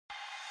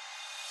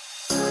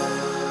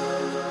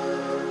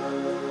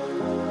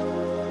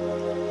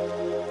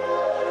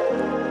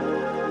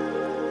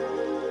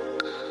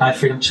Hi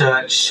Freedom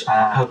Church,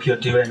 I hope you're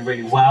doing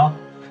really well,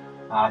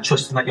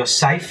 trusting that you're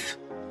safe.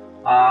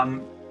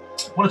 Wanted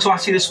to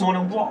ask you this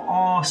morning, what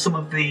are some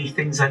of the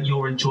things that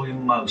you're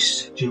enjoying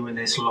most during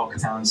this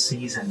lockdown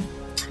season?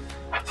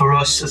 For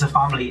us as a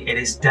family, it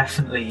is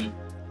definitely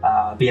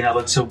being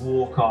able to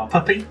walk our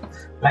puppy,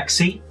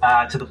 Lexi,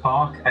 to the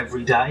park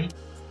every day.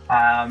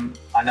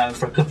 I know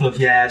for a couple of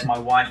years, my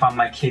wife and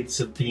my kids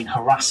have been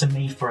harassing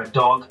me for a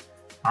dog,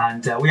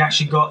 and we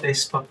actually got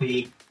this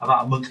puppy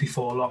about a month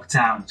before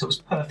lockdown, so it was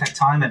perfect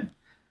timing.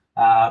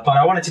 But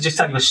I wanted to just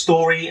tell you a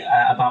story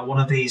about one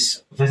of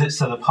these visits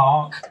to the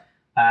park.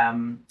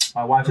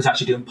 My wife was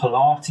actually doing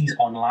Pilates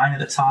online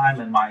at the time,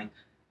 and my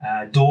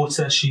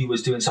daughter, she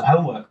was doing some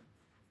homework.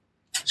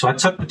 So I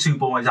took the two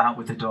boys out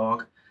with the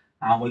dog,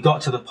 and we got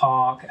to the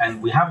park,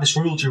 and we have this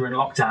rule during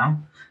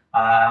lockdown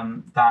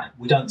that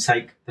we don't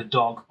take the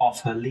dog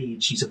off her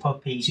lead. She's a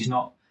puppy, she's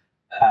not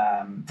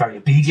very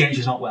obedient,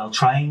 she's not well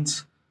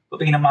trained, but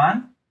being a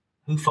man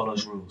who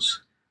follows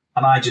rules.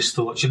 And I just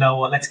thought, you know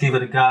what, let's give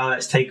it a go,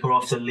 let's take her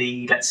off the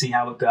lead, let's see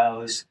how it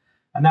goes.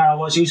 And there I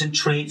was using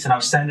treats, and I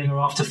was sending her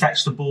off to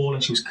fetch the ball,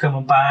 and she was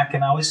coming back,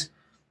 and I was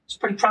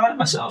pretty proud of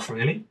myself,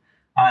 really.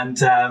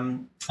 And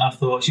I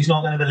thought, she's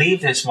not going to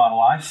believe this, my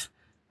wife.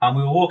 And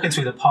we were walking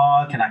through the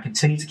park, and I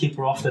continued to keep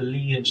her off the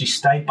lead, and she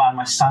stayed by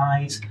my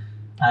side.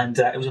 And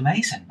it was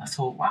amazing. I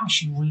thought, wow,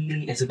 she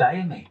really is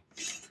obeying me.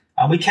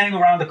 And we came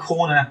around the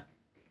corner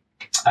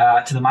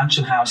to the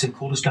mansion house in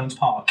Calderstones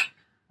Park.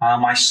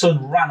 My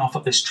son ran off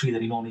up this tree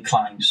that he normally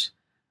climbs.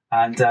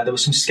 And there were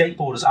some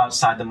skateboarders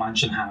outside the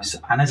mansion house.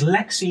 And as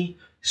Lexi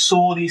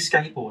saw these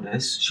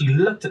skateboarders, she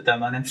looked at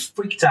them and then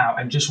freaked out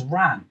and just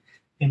ran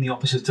in the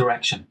opposite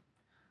direction.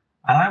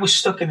 And I was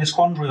stuck in this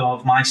quandary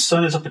of my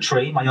son is up a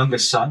tree, my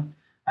youngest son.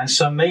 And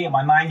so me and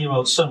my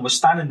 9-year-old son were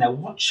standing there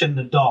watching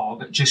the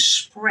dog just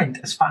sprint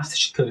as fast as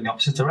she could in the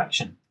opposite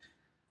direction.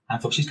 And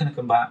I thought, she's going to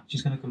come back,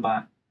 she's going to come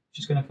back,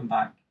 she's going to come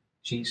back.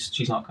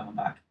 She's not coming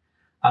back.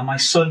 And my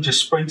son just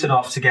sprinted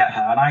off to get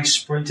her, and I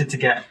sprinted to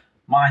get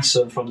my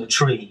son from the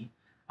tree.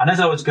 And as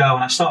I was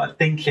going, I started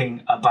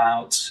thinking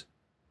about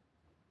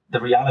the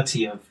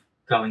reality of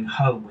going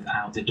home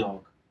without the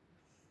dog.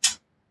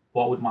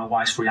 What would my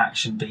wife's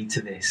reaction be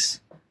to this?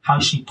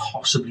 How's she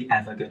possibly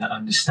ever going to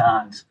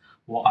understand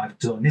what I've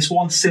done? This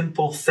one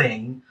simple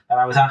thing that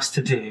I was asked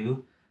to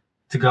do,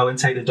 to go and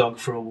take the dog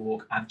for a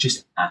walk, I've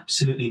just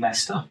absolutely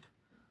messed up.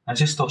 I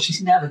just thought,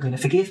 she's never going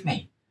to forgive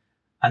me.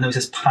 And there was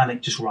this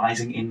panic just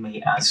rising in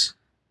me as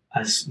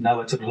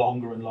Noah took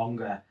longer and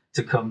longer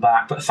to come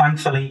back. But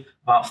thankfully,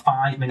 about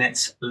 5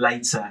 minutes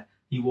later,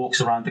 he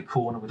walks around the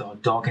corner with our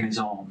dog in his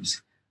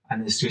arms.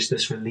 And there's just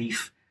this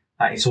relief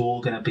that it's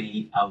all going to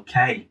be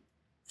okay.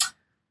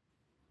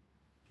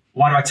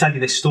 Why do I tell you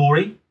this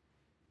story?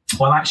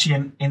 Well,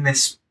 actually, in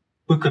this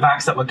book of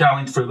Acts that we're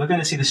going through, we're going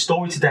to see the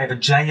story today of a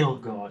jail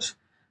guard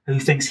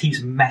who thinks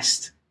he's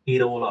messed it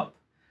all up.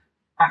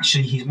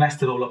 Actually, he's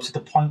messed it all up to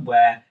the point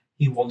where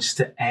he wants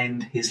to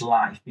end his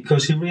life,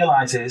 because he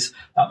realizes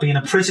that being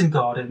a prison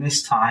guard in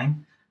this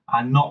time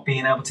and not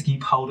being able to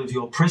keep hold of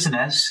your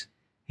prisoners,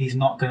 he's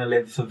not going to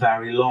live for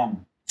very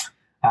long.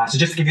 So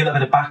just to give you a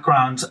little bit of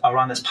background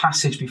around this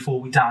passage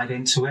before we dive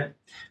into it,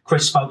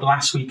 Chris spoke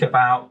last week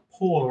about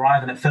Paul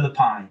arriving at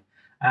Philippi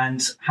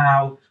and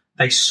how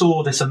they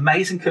saw this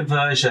amazing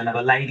conversion of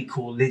a lady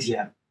called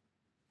Lydia.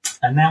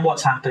 And then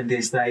what's happened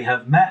is they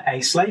have met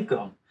a slave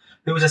girl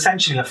who was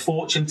essentially a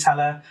fortune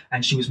teller,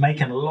 and she was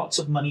making lots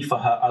of money for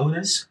her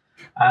owners.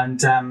 And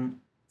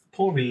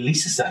Paul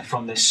releases her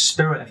from this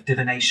spirit of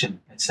divination,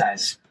 it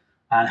says.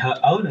 And her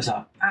owners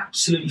are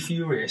absolutely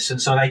furious.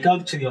 And so they go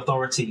to the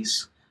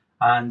authorities,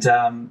 and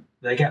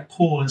they get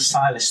Paul and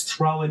Silas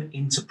thrown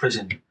into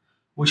prison,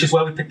 which is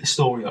where we pick the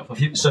story up.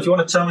 So if you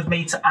want to turn with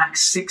me to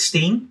Acts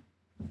 16,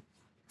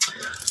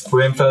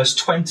 we're in verse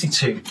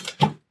 22.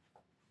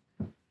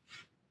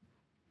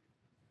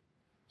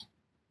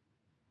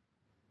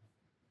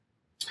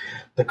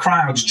 The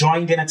crowds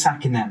joined in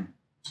attacking them,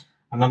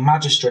 and the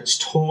magistrates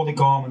tore the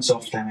garments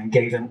off them and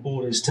gave them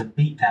orders to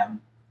beat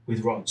them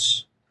with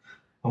rods.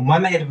 And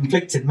when they had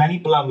inflicted many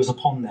blows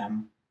upon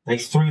them, they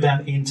threw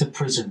them into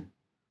prison,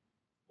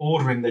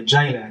 ordering the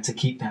jailer to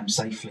keep them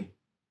safely.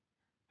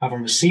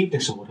 Having received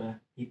this order,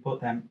 he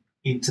put them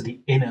into the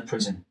inner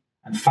prison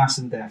and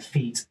fastened their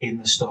feet in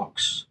the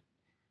stocks.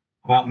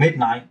 About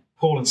midnight,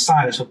 Paul and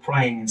Silas were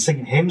praying and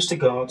singing hymns to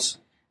God,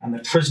 and the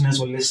prisoners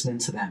were listening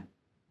to them.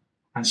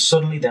 And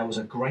suddenly there was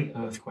a great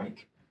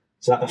earthquake,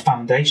 so that the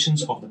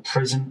foundations of the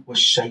prison were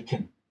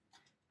shaken.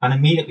 And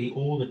immediately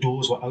all the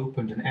doors were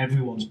opened and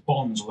everyone's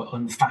bonds were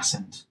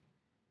unfastened.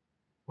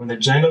 When the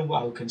jailer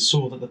woke and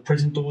saw that the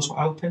prison doors were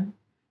open,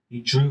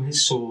 he drew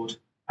his sword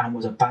and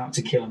was about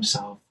to kill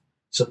himself,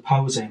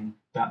 supposing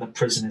that the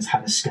prisoners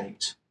had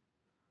escaped.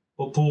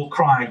 But Paul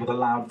cried with a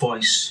loud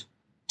voice,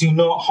 "Do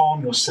not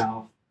harm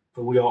yourself,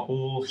 for we are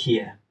all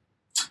here."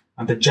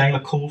 And the jailer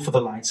called for the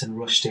lights and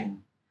rushed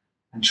in.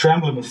 And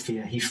trembling with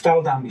fear, he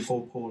fell down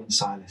before Paul and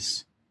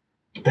Silas.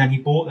 Then he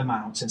brought them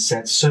out and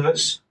said,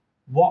 "Sirs,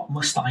 what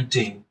must I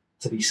do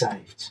to be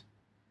saved?"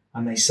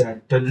 And they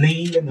said,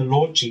 "Believe in the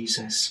Lord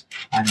Jesus,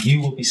 and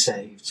you will be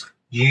saved,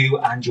 you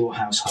and your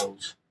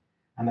household."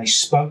 And they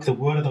spoke the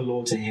word of the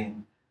Lord to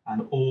him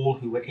and all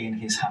who were in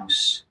his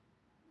house.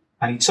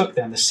 And he took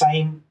them the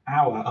same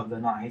hour of the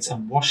night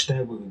and washed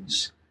their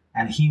wounds,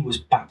 and he was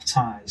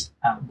baptized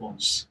at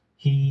once,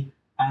 he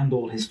and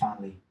all his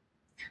family.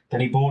 Then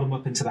he brought them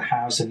up into the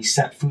house, and he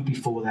set food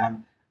before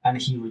them, and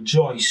he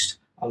rejoiced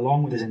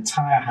along with his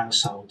entire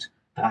household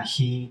that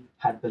he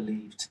had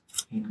believed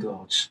in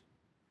God.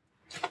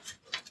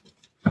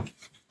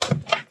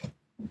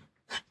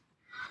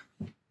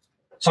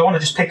 So I want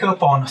to just pick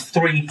up on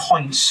 3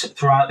 points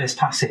throughout this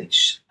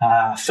passage.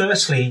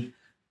 Firstly,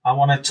 I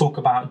want to talk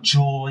about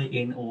joy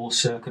in all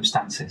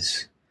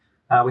circumstances.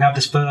 We have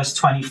this verse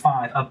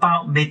 25.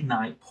 About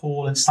midnight,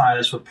 Paul and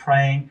Silas were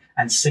praying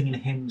and singing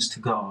hymns to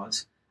God,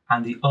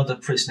 and the other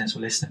prisoners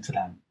were listening to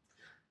them.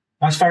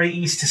 Now, it's very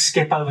easy to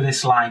skip over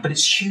this line, but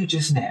it's huge,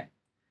 isn't it?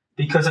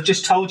 Because I've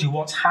just told you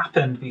what's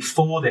happened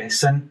before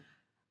this. And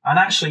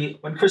actually,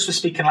 when Chris was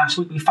speaking last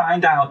week, we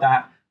find out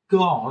that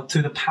God,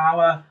 through the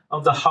power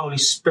of the Holy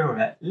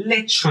Spirit,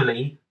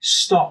 literally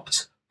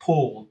stopped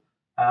Paul.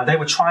 They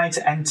were trying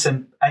to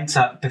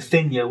enter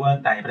Bithynia,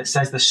 weren't they? But it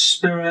says the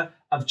Spirit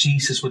of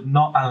Jesus would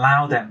not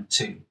allow them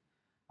to.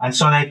 And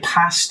so they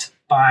passed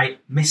by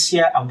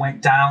Mysia and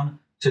went down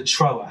to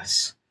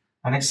Troas.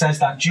 And it says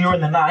that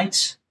during the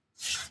night,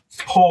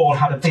 Paul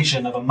had a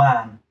vision of a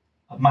man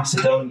of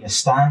Macedonia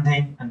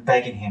standing and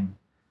begging him,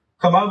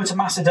 "Come over to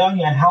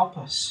Macedonia and help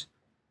us."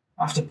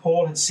 After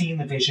Paul had seen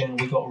the vision,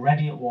 we got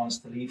ready at once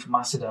to leave for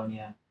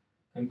Macedonia,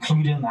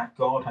 concluding that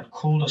God had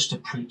called us to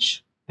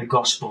preach the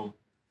gospel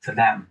to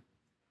them.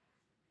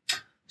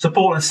 So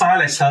Paul and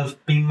Silas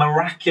have been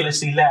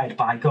miraculously led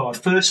by God,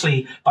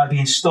 firstly by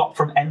being stopped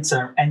from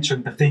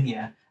entering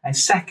Bithynia, and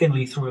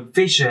secondly through a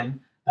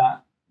vision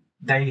that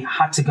they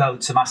had to go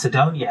to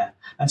Macedonia.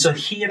 And so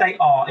here they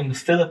are in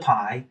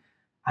Philippi,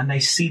 and they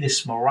see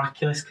this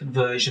miraculous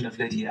conversion of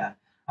Lydia.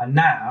 And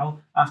now,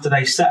 after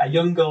they set a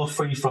young girl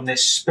free from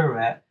this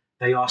spirit,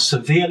 they are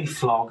severely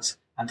flogged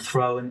and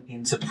thrown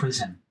into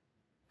prison.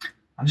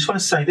 I just want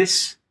to say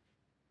this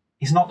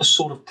is not the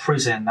sort of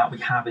prison that we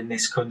have in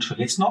this country.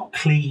 It's not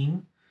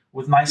clean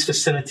with nice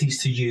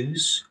facilities to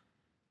use.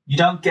 You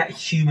don't get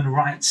human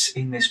rights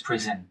in this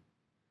prison.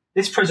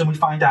 This prison, we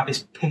find out,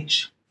 is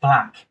pitch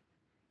black.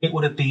 It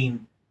would have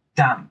been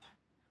damp,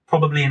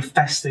 probably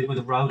infested with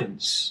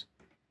rodents.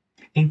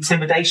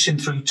 Intimidation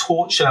through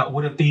torture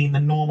would have been the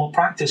normal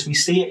practice. We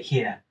see it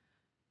here.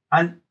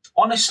 And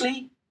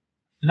honestly,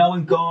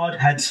 knowing God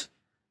had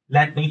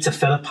led me to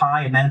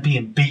Philippi and then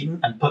being beaten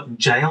and put in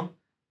jail,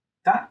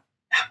 that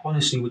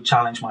honestly would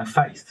challenge my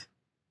faith.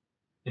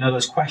 You know,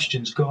 those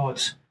questions,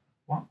 God,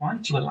 why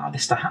did you allow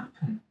this to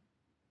happen?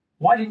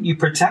 Why didn't you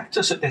protect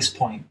us at this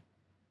point?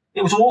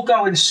 It was all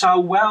going so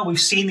well. We've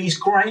seen these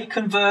great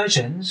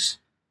conversions.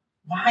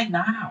 Why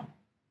now?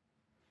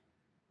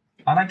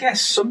 And I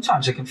guess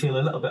sometimes it can feel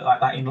a little bit like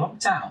that in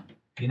lockdown.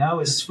 You know,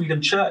 as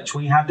Freedom Church,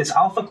 we had this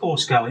Alpha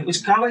course going. It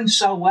was going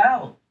so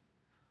well.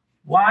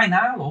 Why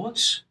now, Lord?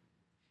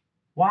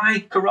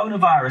 Why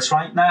coronavirus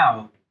right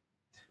now?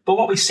 But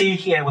what we see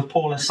here with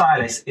Paul and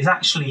Silas is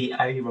actually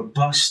a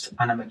robust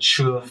and a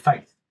mature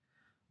faith.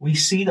 We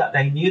see that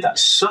they knew that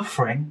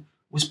suffering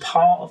was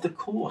part of the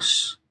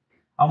course.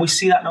 And we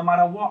see that no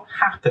matter what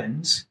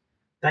happened,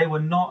 they were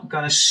not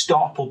going to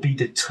stop or be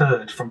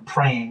deterred from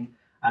praying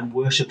and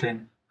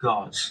worshipping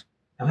God.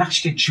 It was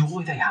actually a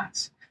joy they had.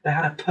 They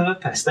had a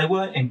purpose. They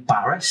weren't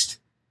embarrassed.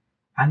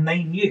 And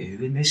they knew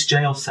in this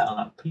jail cell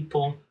that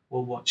people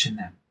were watching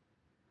them.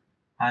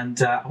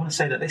 And I want to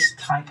say that this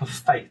type of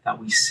faith that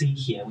we see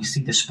here, we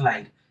see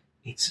displayed,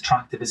 it's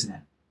attractive, isn't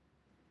it?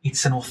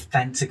 It's an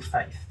authentic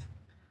faith.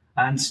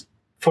 And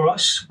for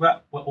us,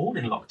 we're all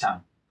in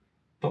lockdown.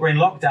 But we're in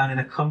lockdown in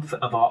the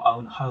comfort of our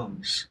own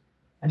homes.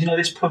 And you know,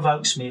 this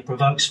provokes me. It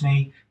provokes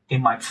me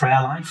in my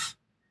prayer life.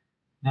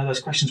 You know,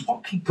 those questions,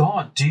 what can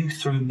God do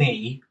through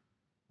me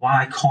while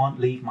I can't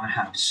leave my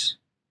house?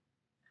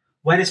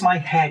 Where does my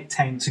head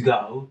tend to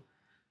go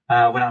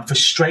when I'm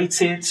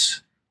frustrated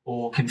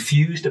or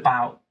confused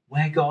about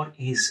where God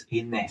is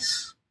in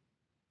this?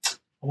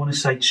 I want to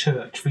say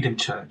church, Freedom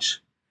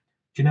Church.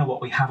 Do you know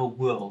what? We have a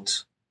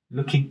world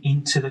looking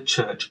into the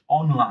church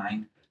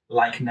online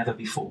like never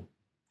before.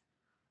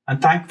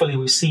 And thankfully,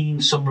 we've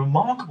seen some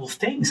remarkable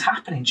things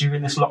happening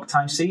during this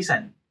lockdown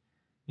season.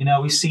 You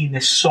know, we've seen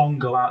this song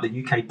go out, the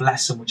UK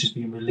Bless 'Em, which has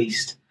been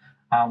released.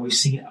 We've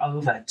seen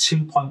over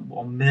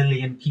 2.1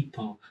 million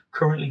people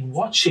currently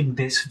watching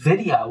this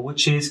video,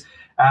 which is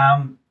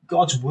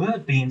God's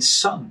word being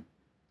sung.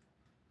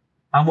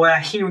 And we're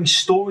hearing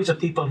stories of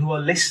people who are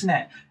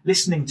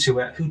listening to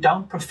it, who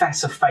don't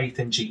profess a faith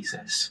in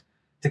Jesus,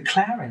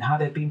 declaring how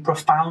they've been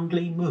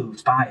profoundly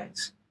moved by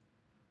it.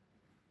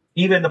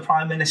 Even the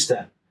Prime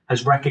Minister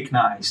has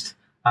recognised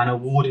and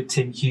awarded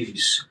Tim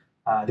Hughes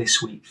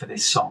this week for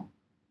this song.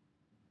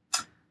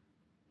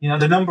 You know,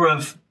 the number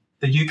of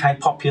the UK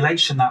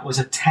population that was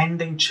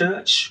attending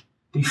church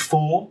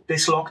before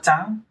this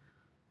lockdown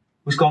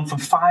was gone from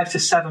 5 to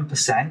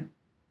 7%,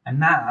 And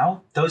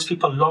now those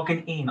people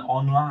logging in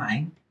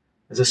online,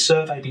 there's a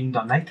survey being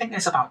done. They think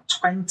there's about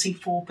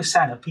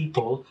 24% of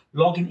people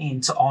logging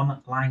into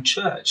online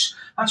church.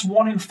 That's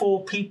 1 in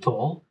 4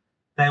 people,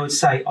 they would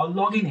say, are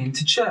logging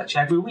into church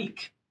every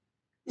week.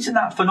 Isn't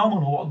that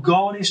phenomenal what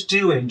God is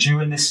doing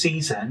during this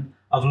season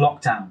of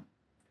lockdown?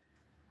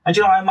 And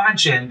I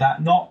imagine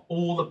that not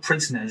all the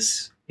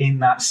prisoners in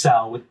that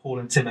cell with Paul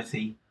and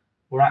Timothy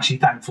were actually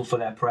thankful for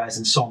their prayers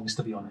and songs,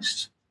 to be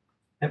honest.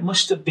 It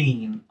must have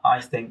been,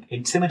 I think,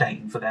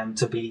 intimidating for them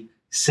to be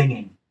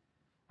singing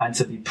and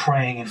to be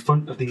praying in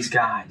front of these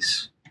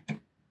guys.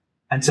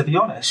 And to be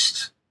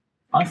honest,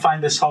 I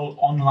find this whole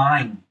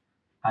online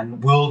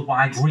and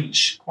worldwide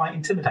reach quite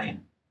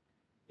intimidating.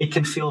 It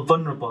can feel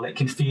vulnerable. It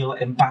can feel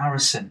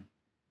embarrassing.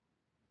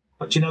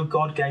 But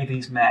God gave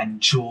these men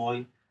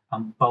joy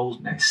and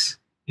boldness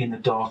in the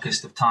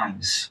darkest of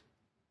times.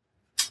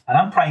 And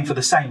I'm praying for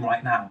the same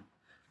right now.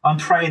 I'm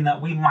praying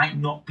that we might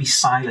not be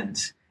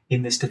silent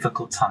in this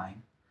difficult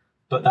time,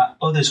 but that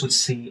others would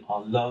see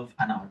our love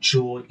and our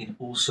joy in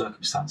all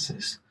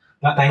circumstances,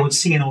 that they would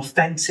see an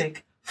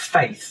authentic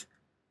faith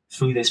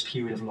through this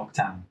period of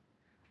lockdown.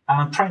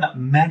 And I'm praying that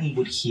many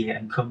would hear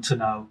and come to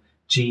know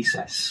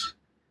Jesus.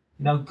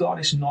 God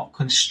is not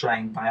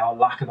constrained by our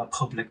lack of a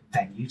public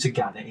venue to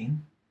gather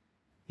in.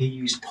 He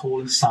used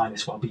Paul and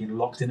Silas while being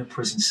locked in a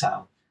prison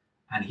cell,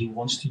 and he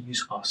wants to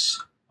use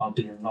us while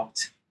being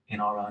locked in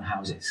our own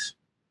houses.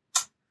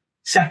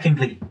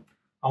 Secondly,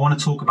 I want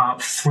to talk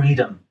about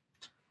freedom,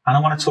 and I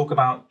want to talk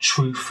about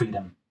true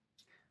freedom.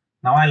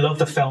 Now, I love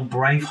the film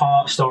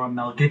Braveheart, starring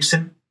Mel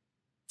Gibson,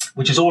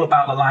 which is all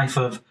about the life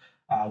of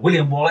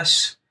William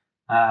Wallace,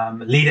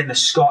 leading the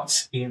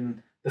Scots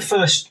in the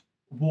first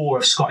war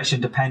of Scottish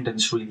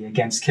independence, really,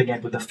 against King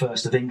Edward I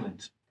of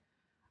England.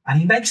 And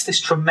he makes this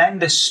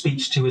tremendous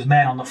speech to his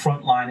men on the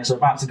front line as they're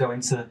about to go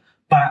into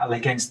battle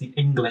against the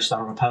English that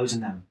are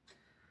opposing them.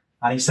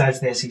 And he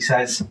says this, he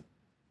says,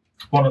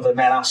 one of the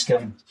men asked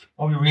him,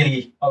 are we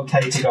really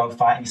okay to go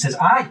fight? And he says,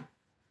 aye,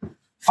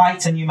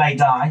 fight and you may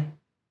die,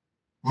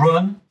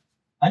 run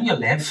and you'll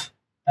live,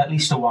 at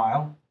least a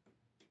while,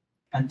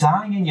 and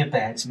dying in your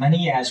beds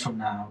many years from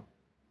now,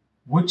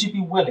 would you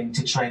be willing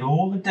to trade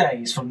all the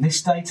days from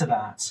this day to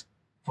that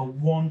for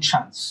one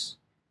chance,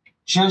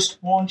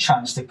 just one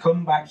chance to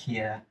come back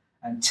here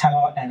and tell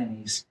our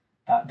enemies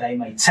that they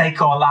may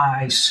take our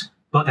lives,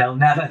 but they'll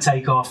never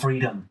take our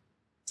freedom?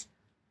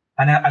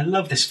 And I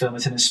love this film.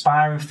 It's an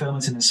inspiring film.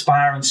 It's an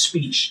inspiring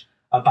speech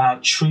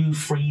about true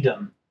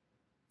freedom.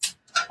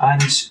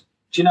 And,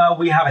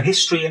 we have a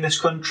history in this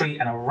country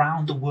and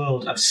around the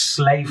world of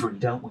slavery,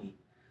 don't we?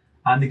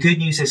 And the good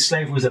news is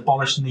slavery was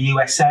abolished in the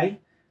USA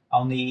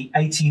on the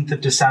 18th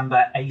of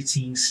December,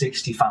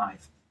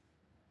 1865.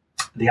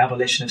 The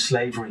abolition of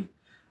slavery.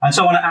 And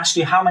so I want to ask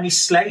you, how many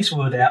slaves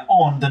were there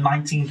on the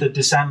 19th of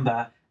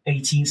December,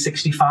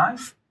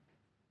 1865?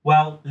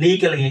 Well,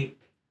 legally,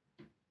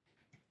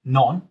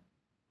 none.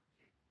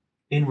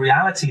 In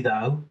reality,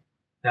 though,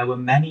 there were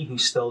many who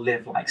still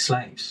lived like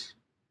slaves.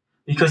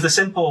 Because the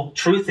simple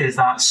truth is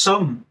that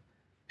some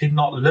did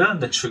not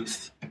learn the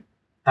truth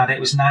that it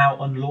was now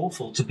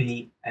unlawful to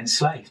be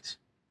enslaved.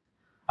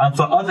 And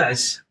for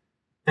others,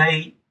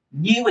 they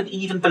knew and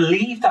even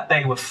believed that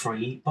they were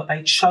free, but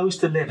they chose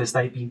to live as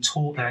they'd been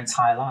taught their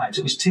entire lives.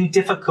 It was too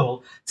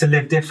difficult to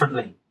live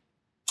differently.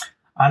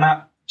 And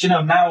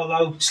now,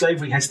 although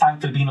slavery has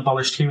thankfully been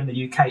abolished here in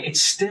the UK, it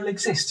still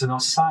exists in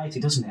our society,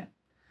 doesn't it?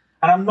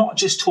 And I'm not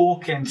just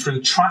talking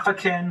through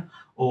trafficking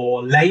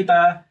or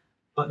labour,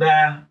 but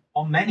there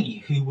are many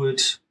who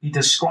would be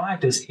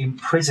described as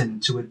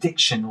imprisoned to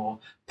addiction or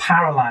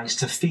paralysed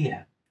to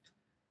fear.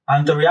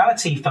 And the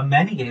reality for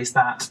many is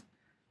that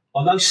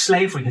although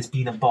slavery has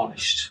been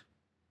abolished,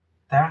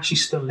 they're actually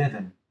still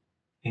living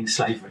in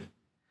slavery.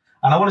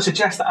 And I want to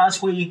suggest that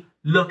as we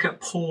look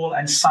at Paul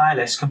and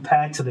Silas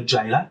compared to the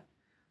jailer,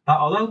 that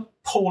although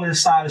Paul and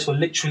Silas were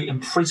literally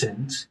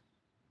imprisoned,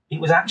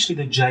 it was actually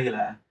the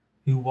jailer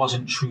who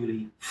wasn't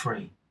truly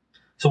free.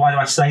 So why do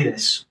I say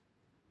this?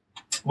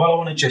 Well, I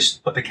want to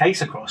just put the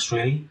case across,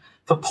 really.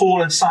 For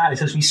Paul and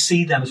Silas, as we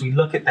see them, as we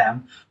look at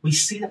them, we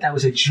see that there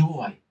was a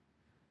joy.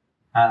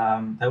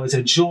 There was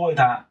a joy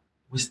that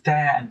was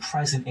there and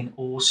present in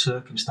all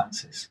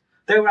circumstances.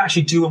 They were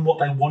actually doing what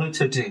they wanted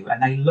to do,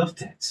 and they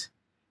loved it.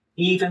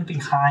 Even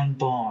behind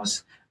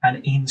bars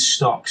and in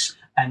stocks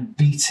and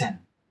beaten,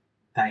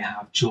 they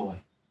have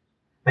joy.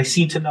 They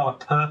seem to know a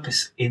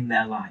purpose in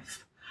their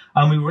life.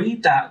 And we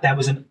read that there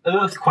was an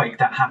earthquake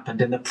that happened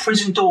and the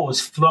prison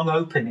doors flung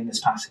open in this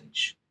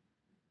passage.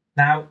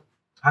 Now,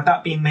 had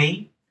that been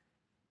me,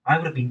 I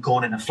would have been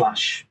gone in a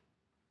flash.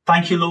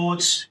 Thank you,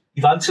 Lord.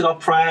 You've answered our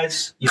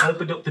prayers. You've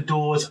opened up the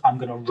doors. I'm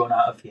going to run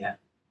out of here.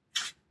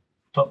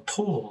 But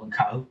Paul and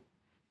co,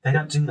 they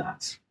don't do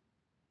that.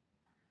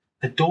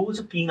 The doors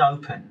have been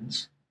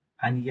opened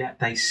and yet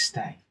they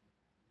stay.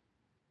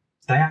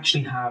 They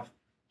actually have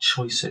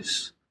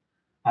choices.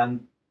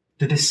 And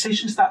the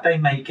decisions that they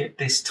make at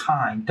this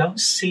time don't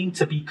seem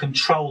to be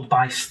controlled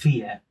by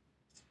fear.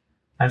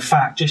 In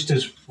fact, just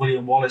as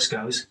William Wallace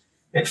goes,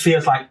 it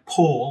feels like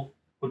Paul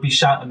would be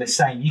shouting the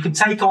same. You can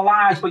take our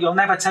lives, but you'll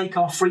never take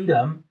our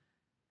freedom.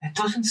 There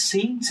doesn't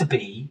seem to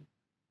be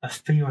a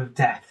fear of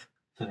death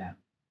for them.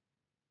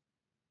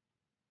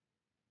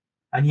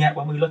 And yet,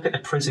 when we look at the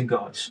prison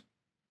guard,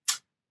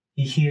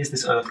 he hears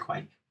this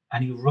earthquake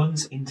and he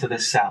runs into the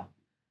cell.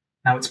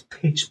 Now it's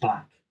pitch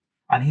black,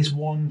 and his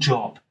one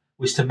job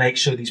was to make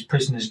sure these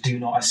prisoners do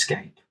not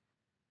escape.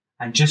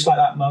 And just like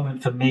that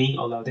moment for me,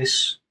 although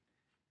this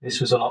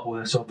was a lot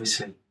worse,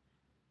 obviously,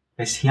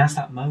 is he has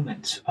that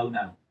moment, oh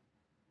no,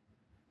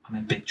 I'm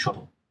in big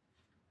trouble.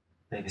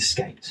 They've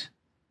escaped.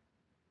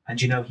 And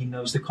he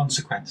knows the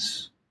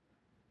consequence.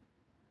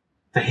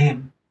 For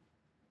him,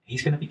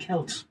 he's going to be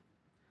killed.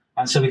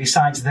 And so he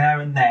decides there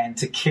and then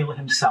to kill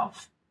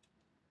himself.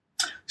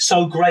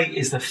 So great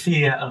is the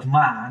fear of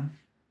man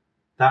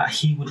that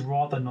he would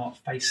rather not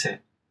face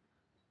it.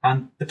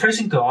 And the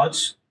prison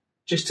guards,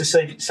 just to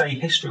say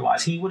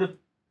history-wise, he would have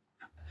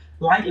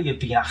likely have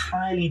been a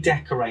highly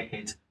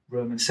decorated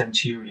Roman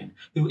centurion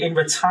who in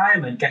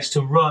retirement gets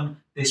to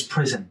run this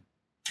prison.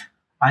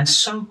 And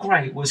so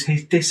great was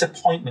his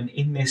disappointment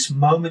in this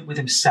moment with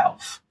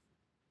himself.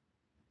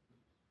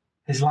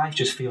 His life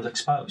just feels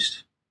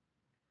exposed.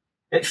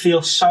 It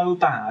feels so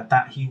bad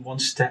that he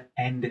wants to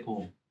end it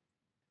all.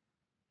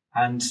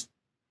 And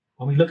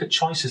when we look at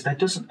choices, there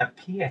doesn't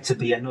appear to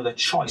be another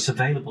choice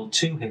available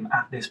to him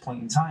at this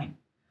point in time.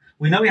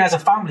 We know he has a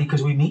family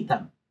because we meet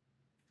them.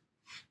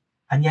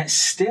 And yet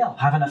still,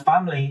 having a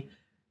family,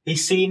 he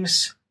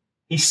seems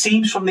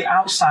from the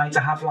outside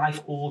to have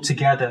life all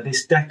together.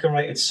 This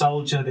decorated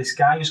soldier, this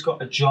guy who's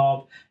got a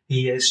job,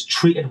 he is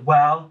treated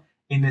well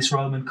in this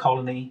Roman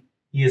colony.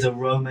 He is a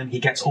Roman. He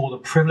gets all the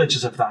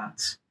privileges of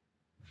that.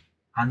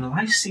 And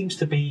life seems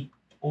to be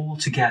all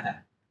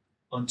together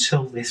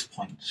until this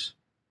point.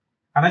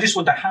 And I just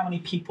wonder how many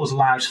people's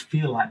lives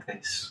feel like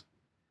this.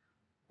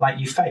 Like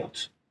you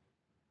failed.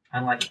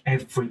 And like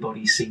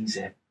everybody sees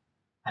it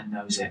and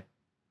knows it.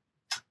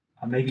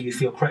 And maybe you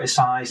feel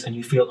criticised and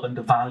you feel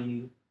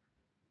undervalued.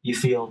 You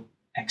feel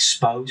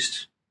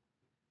exposed.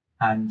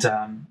 And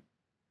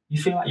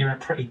you feel like you're in a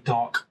pretty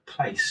dark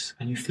place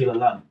and you feel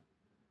alone.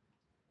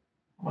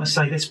 I want to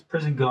say this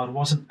prison guard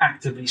wasn't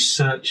actively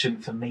searching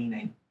for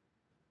meaning.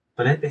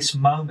 But at this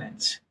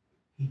moment,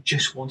 he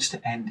just wants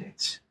to end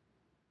it.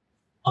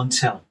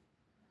 Until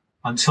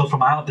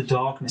from out of the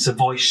darkness, a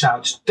voice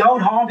shouts,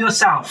 "Don't harm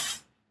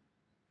yourself.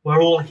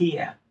 We're all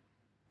here."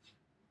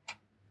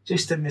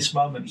 Just in this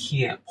moment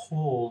here,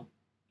 Paul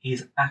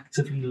is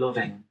actively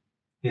loving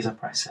his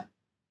oppressor.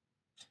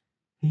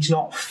 He's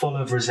not full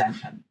of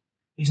resentment.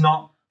 He's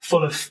not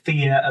full of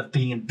fear of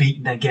being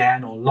beaten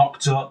again or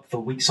locked up for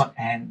weeks on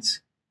end.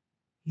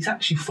 He's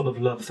actually full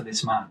of love for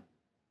this man.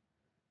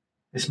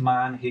 This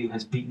man who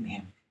has beaten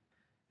him,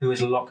 who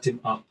has locked him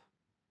up.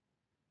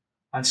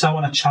 And so I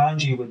want to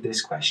challenge you with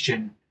this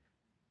question.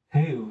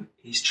 Who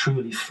is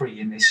truly free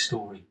in this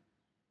story?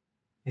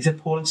 Is it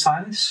Paul and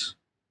Silas?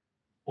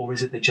 Or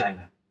is it the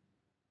jailer?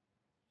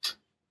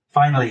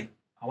 Finally,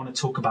 I want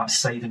to talk about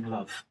saving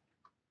love.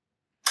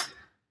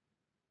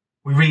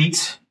 We read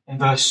in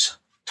verse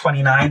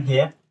 29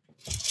 here.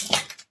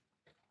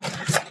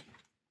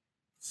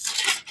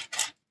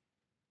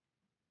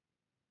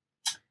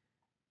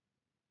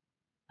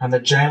 And the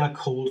jailer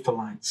called for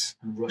lights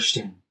and rushed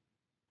in.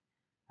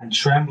 And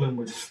trembling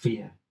with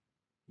fear,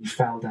 he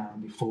fell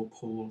down before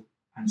Paul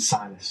and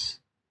Silas.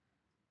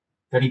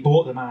 Then he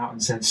brought them out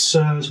and said,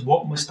 "Sirs,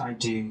 what must I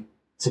do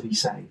to be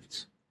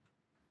saved?"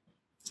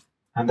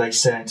 And they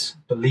said,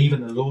 "Believe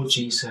in the Lord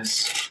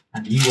Jesus,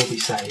 and you will be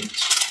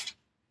saved,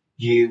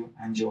 you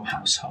and your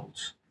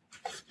household."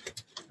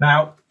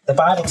 Now, the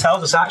Bible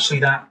tells us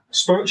actually that,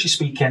 spiritually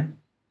speaking,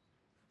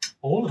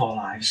 all of our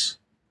lives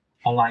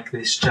are like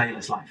this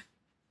jailer's life.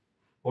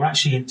 We're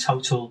actually in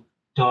total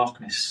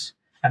darkness,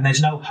 and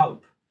there's no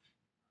hope.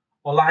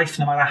 Or life,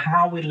 no matter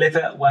how we live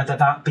it, whether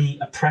that be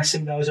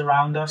oppressing those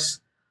around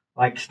us,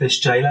 like this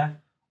jailer,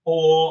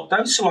 or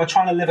those who are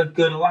trying to live a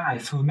good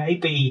life, who may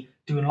be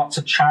doing lots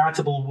of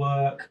charitable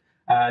work,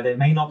 they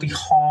may not be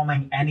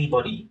harming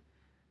anybody.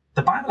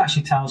 The Bible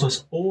actually tells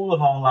us all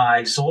of our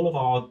lives, all of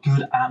our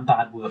good and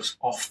bad works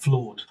are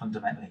flawed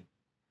fundamentally.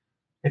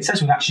 It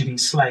says we've actually been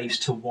slaves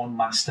to one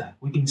master.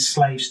 We've been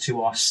slaves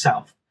to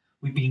ourselves.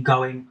 We've been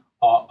going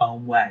our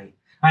own way.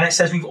 And it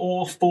says we've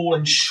all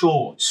fallen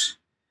short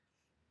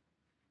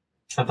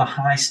of the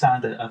high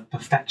standard of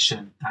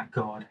perfection that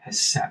God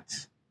has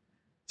set.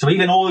 So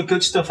even all the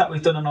good stuff that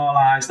we've done in our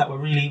lives that we're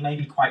really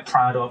maybe quite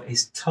proud of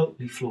is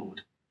totally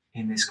flawed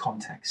in this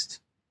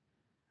context.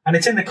 And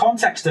it's in the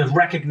context of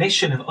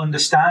recognition, of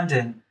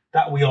understanding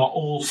that we are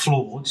all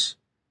flawed.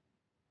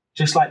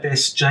 Just like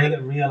this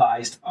jailer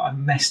realized, I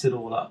messed it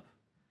all up.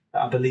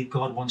 That I believe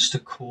God wants to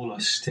call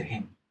us to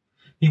him.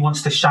 He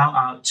wants to shout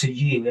out to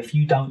you, if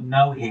you don't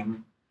know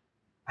him,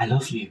 I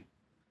love you.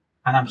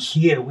 And I'm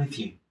here with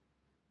you.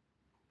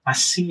 I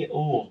see it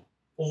all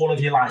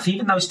of your life.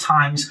 Even those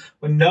times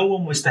when no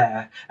one was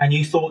there and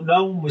you thought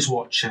no one was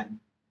watching.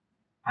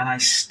 And I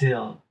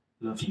still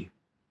love you.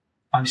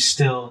 I'm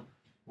still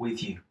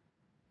with you.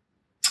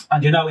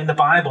 And in the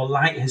Bible,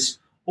 light has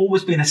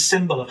always been a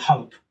symbol of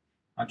hope.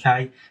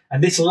 Okay?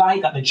 And this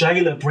light that the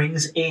jailer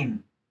brings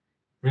in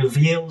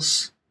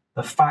reveals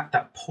the fact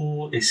that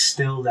Paul is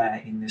still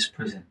there in this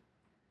prison.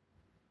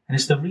 And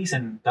it's the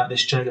reason that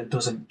this jailer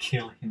doesn't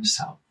kill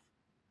himself.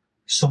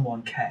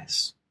 Someone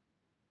cares.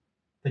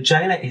 The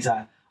jailer is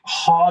a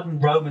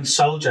hardened Roman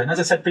soldier. And as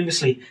I said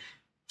previously,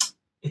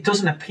 it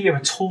doesn't appear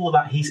at all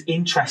that he's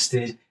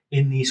interested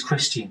in these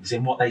Christians,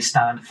 in what they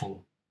stand for.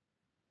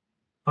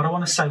 But I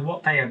want to say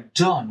what they have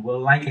done will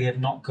likely have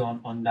not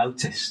gone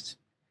unnoticed.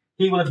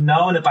 He will have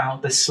known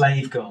about the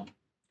slave girl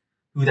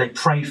who they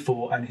prayed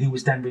for and who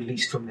was then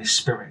released from this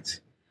spirit.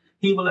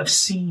 He will have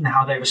seen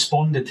how they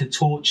responded to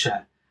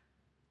torture.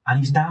 And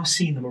he's now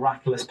seen the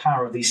miraculous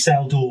power of these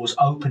cell doors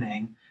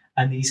opening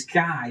and these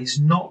guys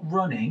not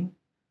running,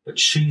 but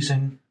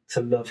choosing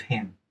to love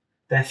him.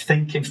 They're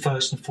thinking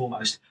first and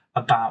foremost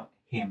about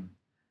him.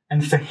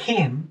 And for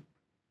him,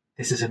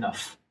 this is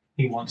enough.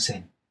 He wants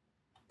in.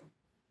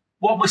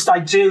 What must I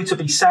do to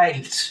be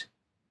saved?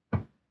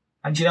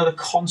 And you know, the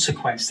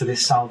consequence to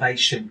this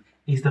salvation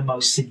is the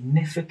most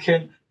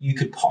significant you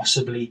could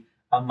possibly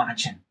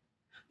imagine.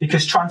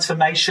 Because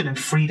transformation and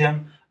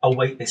freedom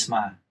await this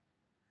man.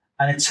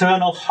 An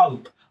eternal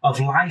hope of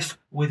life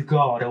with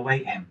God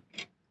await him.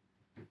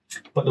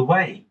 But the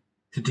way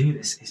to do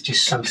this is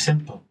just so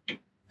simple.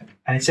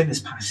 And it's in this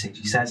passage.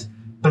 He says,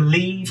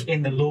 believe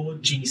in the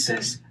Lord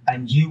Jesus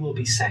and you will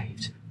be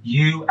saved,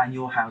 you and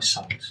your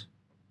household.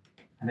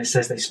 And it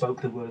says they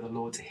spoke the word of the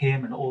Lord to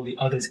him and all the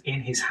others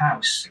in his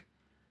house.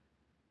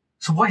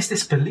 So what is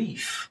this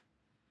belief?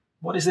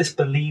 What is this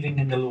believing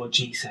in the Lord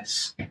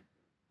Jesus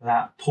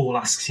that Paul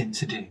asks him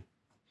to do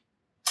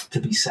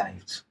to be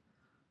saved?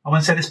 I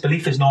want to say this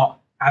belief is not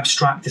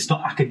abstract, it's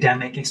not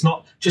academic, it's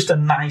not just a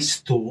nice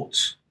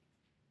thought.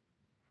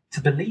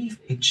 To believe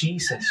in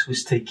Jesus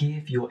was to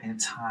give your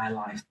entire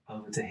life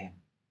over to him.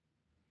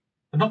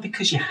 But not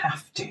because you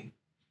have to,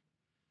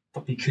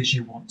 but because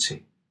you want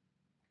to.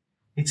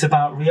 It's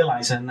about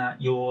realizing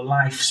that your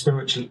life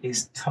spiritually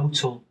is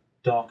total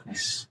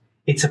darkness.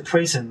 It's a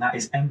prison that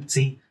is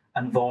empty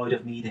and void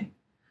of meaning.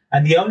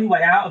 And the only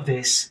way out of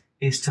this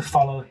is to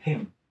follow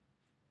him,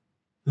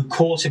 who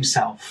calls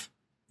himself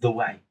the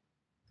way.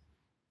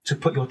 To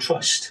put your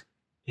trust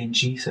in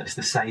Jesus,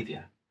 the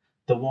Saviour,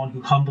 the one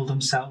who humbled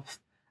himself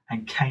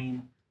and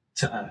came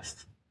to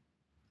earth.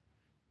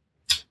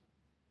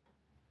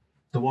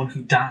 The one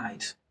who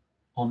died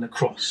on the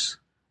cross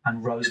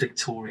and rose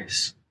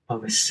victorious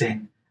over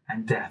sin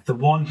and death. The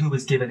one who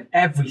was given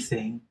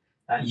everything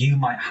that you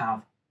might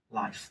have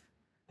life.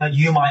 That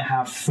you might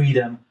have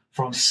freedom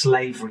from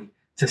slavery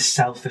to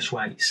selfish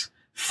ways.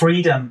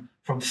 Freedom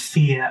from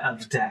fear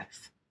of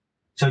death.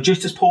 So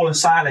just as Paul and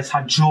Silas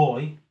had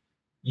joy,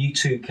 you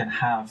too can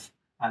have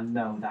and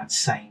know that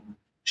same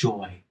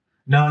joy.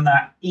 Knowing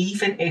that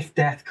even if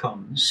death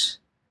comes,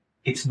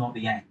 it's not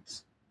the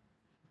end.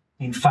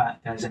 In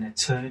fact, there's an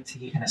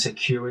eternity and a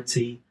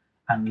security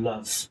and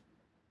love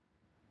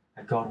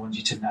that God wants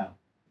you to know.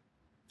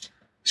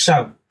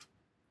 So,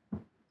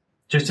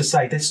 just to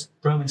say, this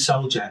Roman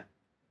soldier,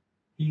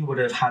 he would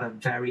have had a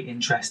very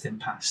interesting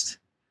past.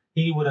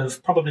 He would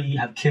have probably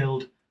have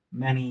killed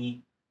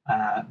many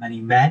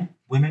men,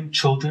 women,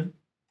 children.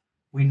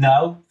 We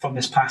know from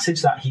this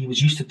passage that he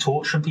was used to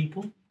torturing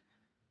people.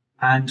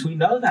 And we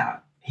know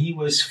that he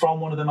was from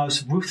one of the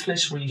most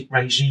ruthless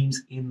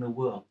regimes in the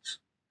world.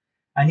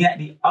 And yet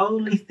the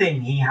only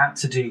thing he had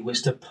to do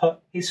was to put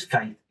his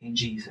faith in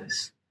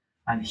Jesus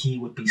and he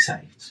would be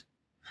saved.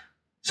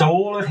 So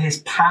all of his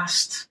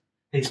past,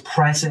 his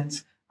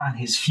present and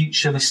his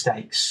future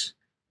mistakes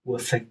were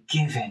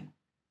forgiven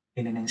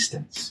in an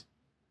instant.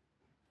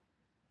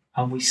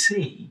 And we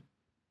see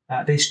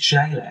that this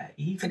jailer,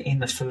 even in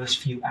the first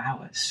few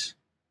hours,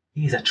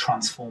 he is a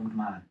transformed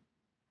man.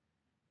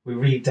 We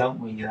read, don't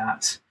we,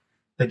 that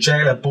the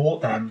jailer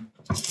brought them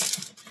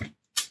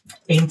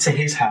into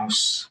his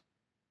house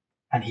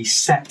and he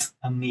set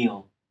a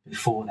meal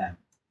before them.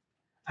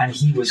 And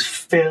he was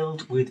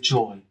filled with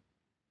joy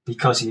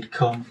because he had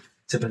come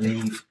to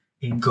believe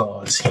in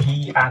God,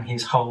 he and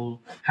his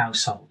whole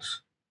household.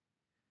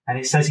 And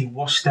it says he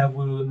washed their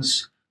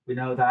wounds. We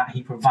know that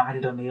he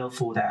provided a meal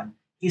for them.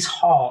 His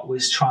heart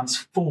was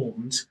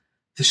transformed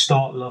to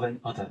start loving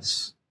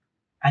others.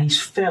 And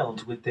he's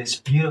filled with this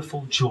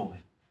beautiful joy.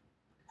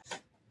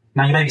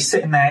 Now, you may be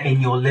sitting there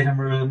in your living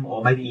room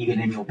or maybe even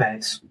in your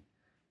bed,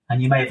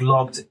 and you may have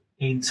logged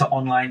into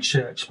online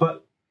church,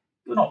 but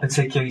you're not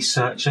particularly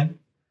searching.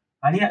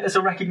 And yet there's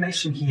a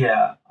recognition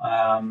here,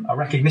 a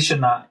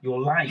recognition that your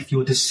life,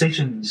 your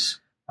decisions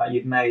that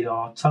you've made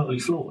are totally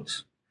flawed.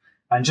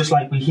 And just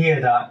like we hear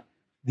that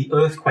the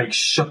earthquake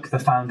shook the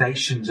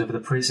foundations of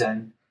the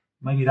prison,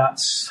 maybe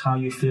that's how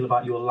you feel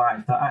about your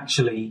life, that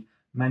actually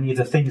many of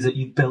the things that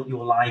you built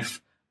your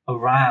life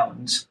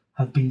around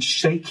have been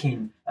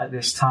shaking at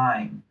this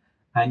time,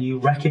 and you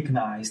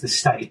recognize the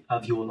state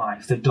of your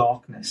life, the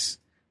darkness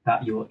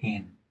that you're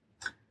in.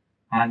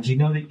 And you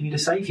know that you need a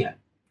saviour.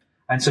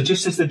 And so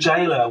just as the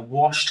jailer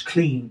washed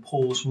clean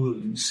Paul's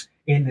wounds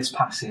in this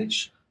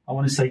passage, I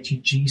want to say to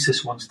you,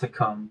 Jesus wants to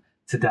come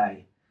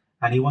today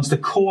And he wants to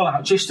call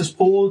out, just as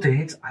Paul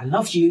did, I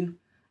love you,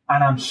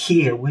 and I'm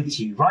here with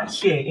you, right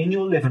here in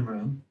your living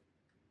room.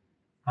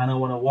 And I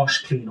want to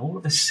wash clean all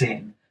of the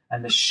sin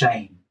and the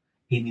shame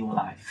in your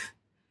life.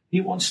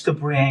 He wants to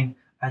bring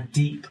a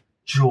deep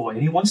joy.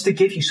 And he wants to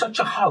give you such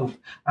a hope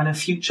and a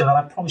future that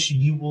I promise you,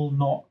 you will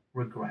not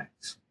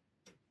regret.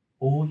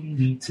 All you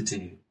need to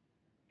do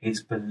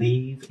is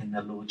believe in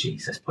the Lord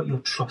Jesus. Put your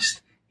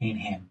trust in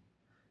him.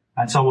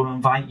 And so I want to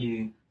invite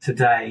you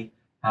today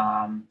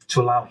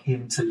to allow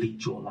him to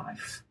lead your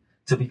life,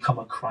 to become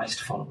a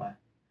Christ follower.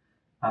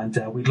 And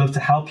we'd love to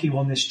help you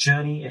on this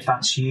journey. If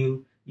that's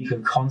you, you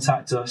can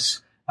contact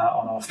us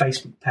on our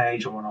Facebook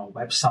page or on our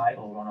website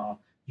or on our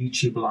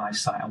YouTube live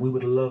site. And we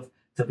would love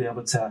to be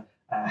able to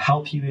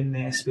help you in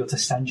this, be able to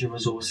send you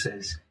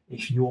resources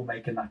if you're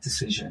making that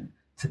decision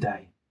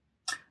today.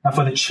 Now,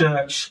 for the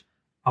church,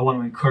 I want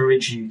to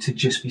encourage you to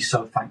just be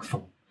so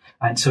thankful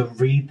and to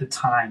read the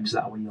times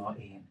that we are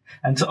in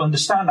and to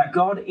understand that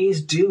God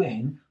is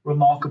doing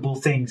remarkable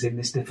things in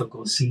this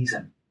difficult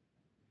season.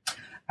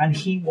 And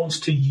he wants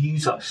to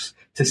use us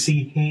to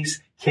see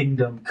his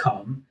kingdom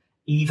come,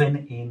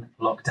 even in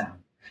lockdown.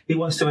 He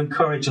wants to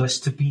encourage us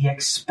to be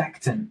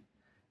expectant.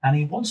 And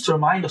he wants to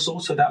remind us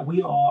also that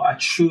we are a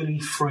truly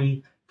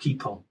free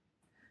people,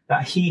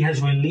 that he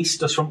has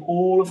released us from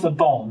all of the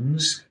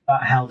bonds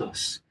that held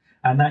us,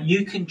 and that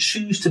you can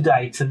choose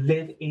today to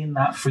live in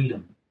that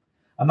freedom.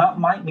 And that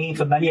might mean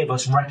for many of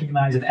us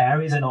recognizing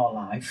areas in our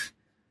life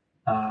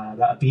that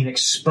have been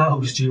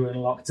exposed during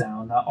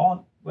lockdown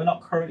that we're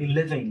not currently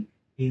living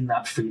in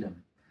that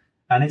freedom.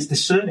 And it's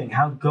discerning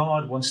how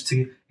God wants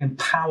to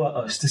empower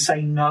us to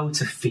say no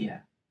to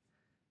fear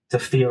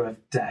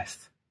of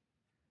death,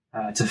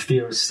 to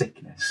fear of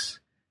sickness,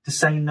 to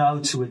say no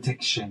to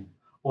addiction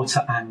or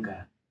to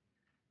anger.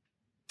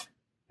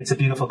 It's a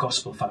beautiful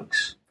gospel,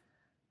 folks.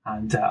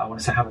 And I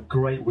want to say have a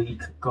great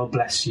week. God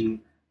bless you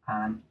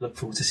and look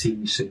forward to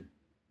seeing you soon.